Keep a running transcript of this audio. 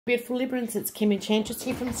Beautiful Librans, it's Kim Enchantress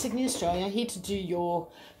here from Sydney, Australia, here to do your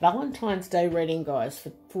Valentine's Day reading, guys,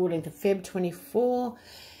 for 14th of Feb 24.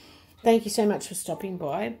 Thank you so much for stopping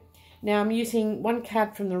by. Now, I'm using one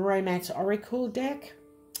card from the Romance Oracle deck,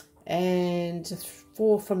 and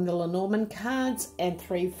 4 from the Lenormand cards, and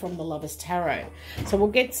 3 from the Lover's Tarot. So we'll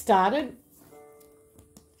get started.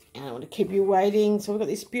 I don't want to keep you waiting. So we've got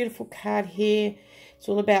this beautiful card here. It's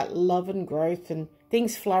all about love and growth and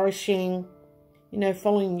things flourishing, you know,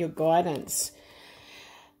 following your guidance.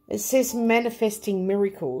 It says manifesting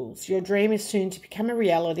miracles. Your dream is soon to become a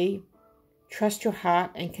reality. Trust your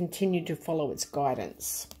heart and continue to follow its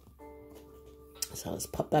guidance. So let's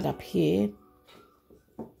pop that up here.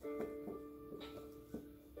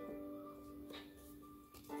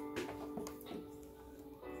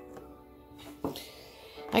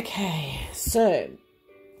 Okay, so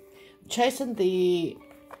I've chosen the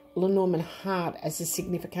Lenormand Heart as a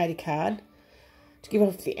significator card to give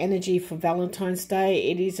off the energy for Valentine's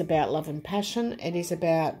Day. It is about love and passion. It is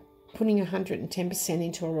about putting 110%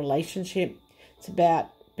 into a relationship. It's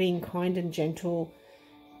about being kind and gentle,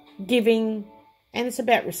 giving, and it's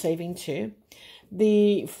about receiving too.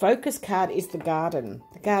 The focus card is the Garden.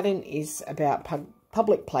 The Garden is about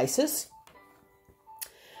public places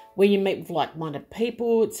where you meet with like-minded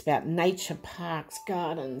people. It's about nature, parks,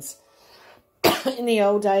 gardens. In the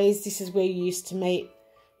old days, this is where you used to meet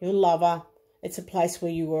your lover. It's a place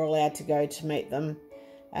where you were allowed to go to meet them,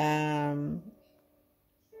 as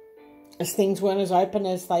things weren't as open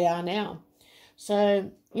as they are now.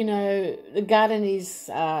 So, you know, the Garden is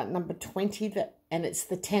number 20, and it's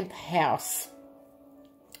the 10th house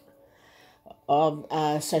of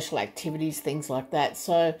social activities, things like that.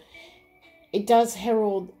 So it does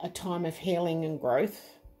herald a time of healing and growth,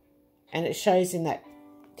 and it shows in that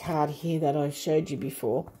card here that I showed you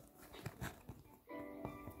before.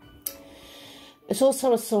 It's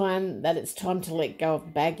also a sign that it's time to let go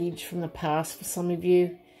of baggage from the past for some of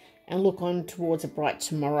you and look on towards a bright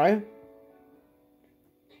tomorrow.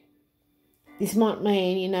 This might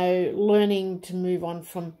mean, you know, learning to move on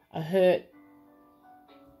from a hurt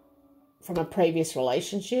from a previous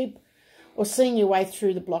relationship, or seeing your way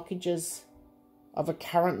through the blockages of a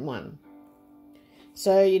current one.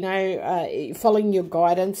 So, you know, following your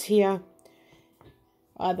guidance here,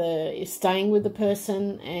 either staying with the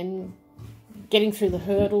person and getting through the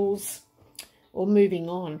hurdles, or moving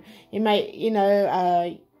on. You may, you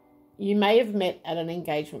know, you may have met at an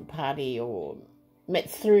engagement party, or met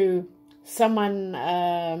through someone,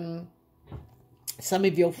 some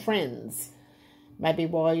of your friends, maybe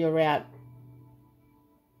while you're out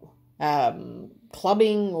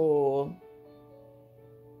clubbing, or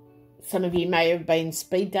some of you may have been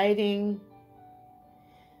speed dating.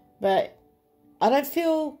 But I don't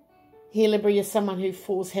feel here, Libra, you're someone who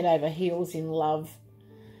falls head over heels in love,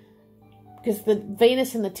 because the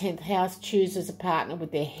Venus in the 10th house chooses a partner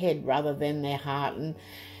with their head rather than their heart, and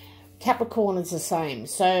Capricorn is the same.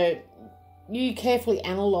 So you carefully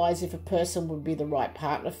analyse if a person would be the right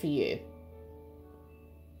partner for you.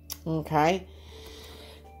 Okay.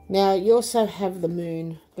 Now, you also have the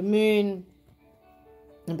Moon. The Moon,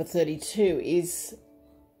 number 32, is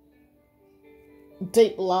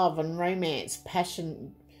deep love and romance,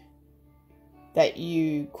 passion that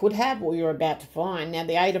you could have or you're about to find. Now,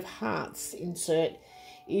 the 8 of Hearts insert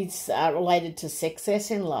is related to success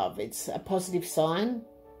in love. It's a positive sign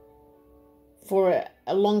for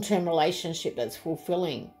a long-term relationship that's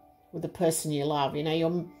fulfilling with the person you love. You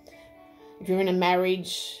know, if you're in a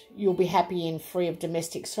marriage, you'll be happy and free of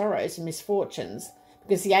domestic sorrows and misfortunes,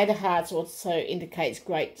 because the 8 of Hearts also indicates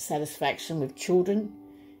great satisfaction with children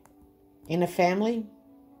in a family.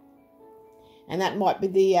 And that might be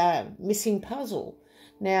the missing puzzle.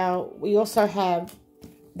 Now, we also have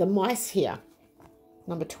the Mice here,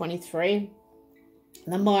 number 23.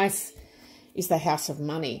 The Mice is the house of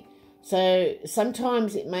money. So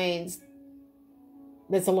sometimes it means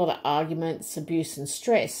there's a lot of arguments, abuse and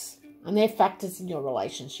stress, and they're factors in your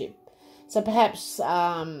relationship. So perhaps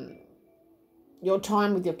your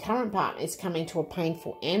time with your current partner is coming to a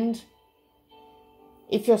painful end.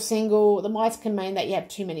 If you're single, the Mice can mean that you have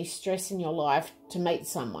too many stress in your life to meet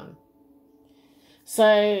someone.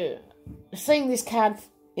 So seeing this card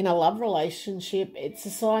in a love relationship, it's a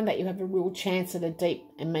sign that you have a real chance at a deep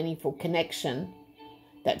and meaningful connection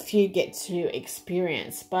that few get to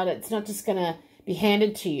experience. But it's not just going to be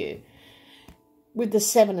handed to you. With the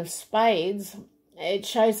 7 of Spades, it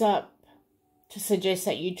shows up to suggest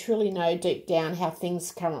that you truly know deep down how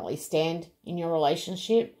things currently stand in your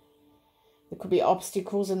relationship. There could be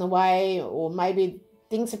obstacles in the way, or maybe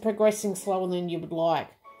things are progressing slower than you would like.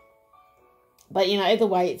 But, you know, either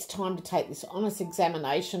way, it's time to take this honest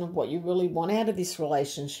examination of what you really want out of this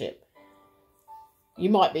relationship. You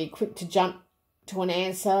might be quick to jump to an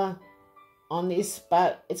answer on this,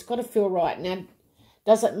 but it's got to feel right. Now,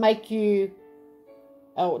 does it make you,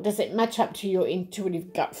 or does it match up to your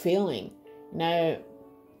intuitive gut feeling? You know,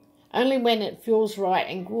 only when it feels right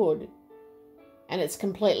and good and it's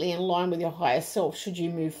completely in line with your higher self should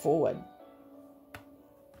you move forward.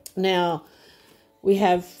 Now, we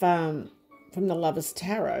have from the Lover's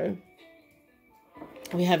Tarot,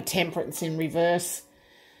 we have Temperance in reverse.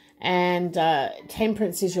 And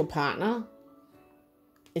Temperance is your partner.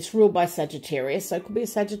 It's ruled by Sagittarius. So it could be a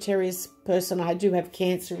Sagittarius person. I do have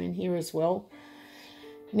Cancer in here as well.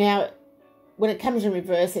 Now, when it comes in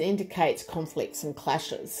reverse, it indicates conflicts and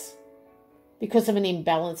clashes because of an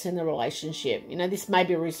imbalance in the relationship. You know, this may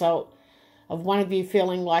be a result of one of you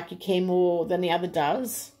feeling like you care more than the other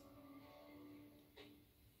does.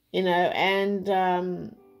 You know,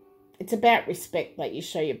 and it's about respect that you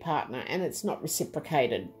show your partner, and it's not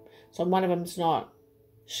reciprocated. So one of them's not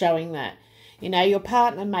showing that. You know, your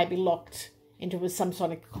partner may be locked into some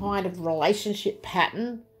sort of kind of relationship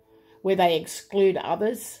pattern where they exclude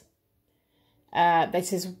others.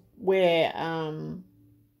 This is where,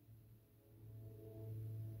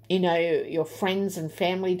 you know, your friends and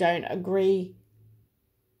family don't agree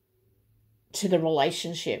to the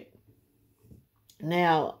relationship.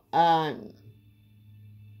 Now,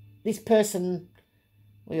 this person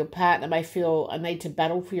or your partner may feel a need to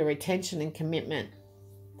battle for your attention and commitment.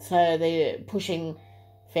 So they're pushing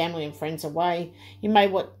family and friends away. You may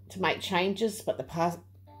want to make changes, but the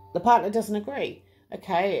partner doesn't agree.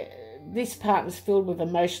 Okay, this partner's filled with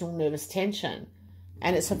emotional, nervous tension,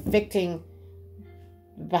 and it's affecting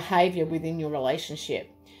behaviour within your relationship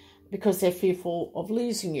because they're fearful of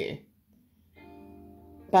losing you.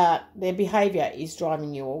 But their behaviour is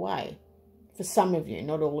driving you away. For some of you,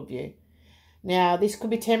 not all of you. Now, this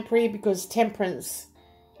could be temporary because Temperance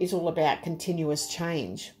is all about continuous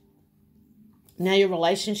change. Now, your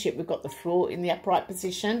relationship, we've got the Fool in the upright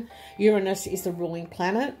position. Uranus is the ruling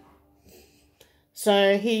planet.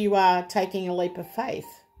 So here you are taking a leap of faith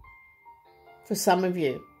for some of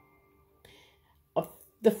you.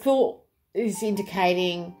 The Fool is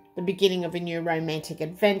indicating the beginning of a new romantic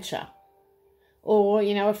adventure or,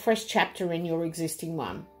 you know, a fresh chapter in your existing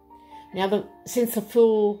one. Now, since the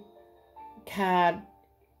Fool card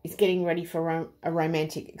is getting ready for a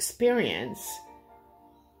romantic experience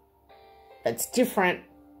that's different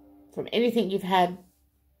from anything you've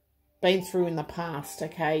been through in the past,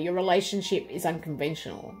 okay? Your relationship is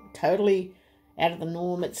unconventional, totally out of the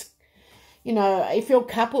norm. It's, you know, if you're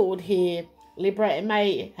coupled here, Libra, it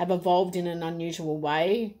may have evolved in an unusual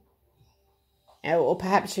way, or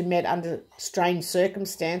perhaps you met under strange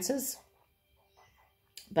circumstances.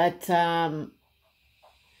 But, you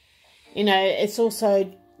know, it's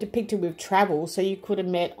also depicted with travel. So you could have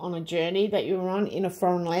met on a journey that you were on in a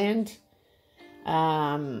foreign land.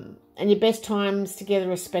 And your best times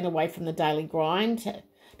together are spent away from the daily grind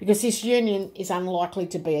because this union is unlikely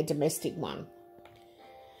to be a domestic one.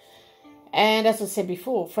 And as I said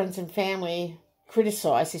before, friends and family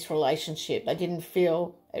criticised this relationship. They didn't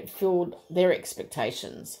feel it filled their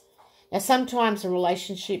expectations. Now, sometimes a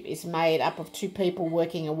relationship is made up of two people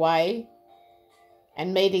working away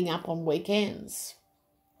and meeting up on weekends.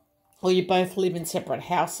 Or you both live in separate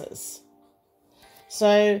houses.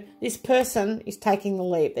 So this person is taking the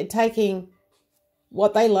leap. They're taking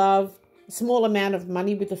what they love, a small amount of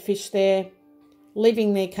money with the fish there,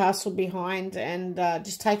 leaving their castle behind and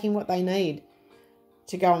just taking what they need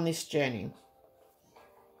to go on this journey.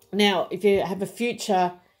 Now, if you have a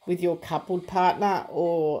future with your coupled partner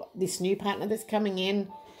or this new partner that's coming in,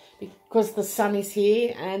 because the sun is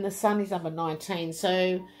here and the sun is number 19.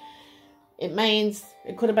 So it means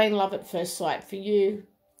it could have been love at first sight for you,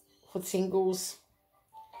 for singles,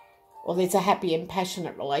 or there's a happy and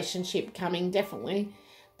passionate relationship coming, definitely.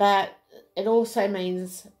 But it also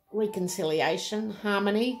means reconciliation,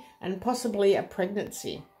 harmony, and possibly a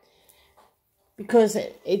pregnancy. Because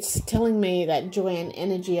it's telling me that joy and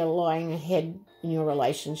energy are lying ahead in your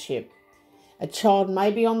relationship. A child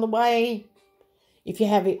may be on the way. If you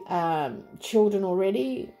have children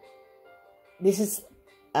already, this is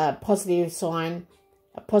a positive sign,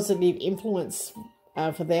 a positive influence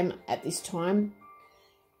for them at this time.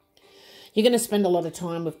 You're going to spend a lot of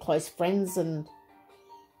time with close friends and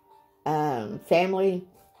family.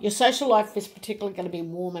 Your social life is particularly going to be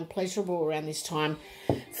warm and pleasurable around this time.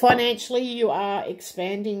 Financially, you are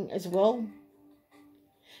expanding as well.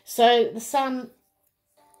 So the sun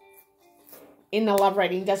in the love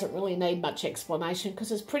reading doesn't really need much explanation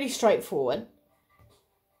because it's pretty straightforward.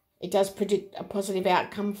 It does predict a positive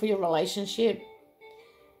outcome for your relationship.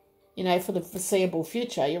 You know, for the foreseeable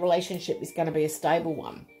future, your relationship is going to be a stable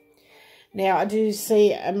one. Now, I do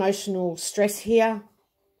see emotional stress here.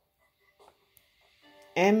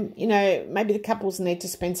 And, you know, maybe the couples need to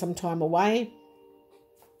spend some time away,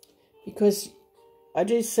 because I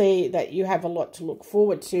do see that you have a lot to look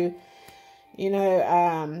forward to. You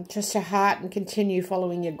know, trust your heart and continue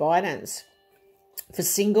following your guidance. For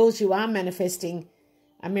singles, you are manifesting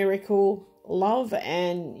a miracle love,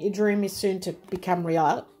 and your dream is soon to become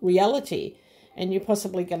reality. And you're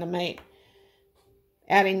possibly going to meet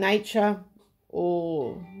out in nature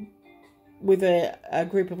or with a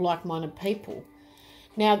group of like-minded people.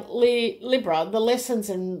 Now, Libra, the lessons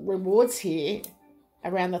and rewards here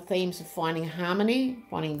around the themes of finding harmony,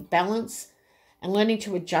 finding balance, and learning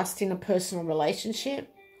to adjust in a personal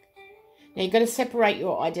relationship. Now, you've got to separate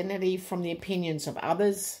your identity from the opinions of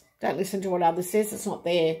others. Don't listen to what others says. It's not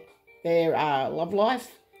their love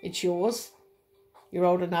life. It's yours. You're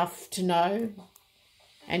old enough to know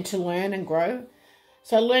and to learn and grow.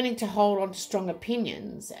 So learning to hold on to strong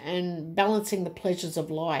opinions and balancing the pleasures of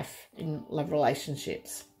life in love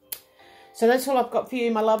relationships. So that's all I've got for you,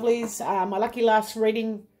 my lovelies. My lucky last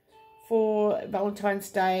reading for Valentine's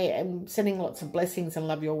Day, and sending lots of blessings and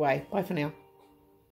love your way. Bye for now.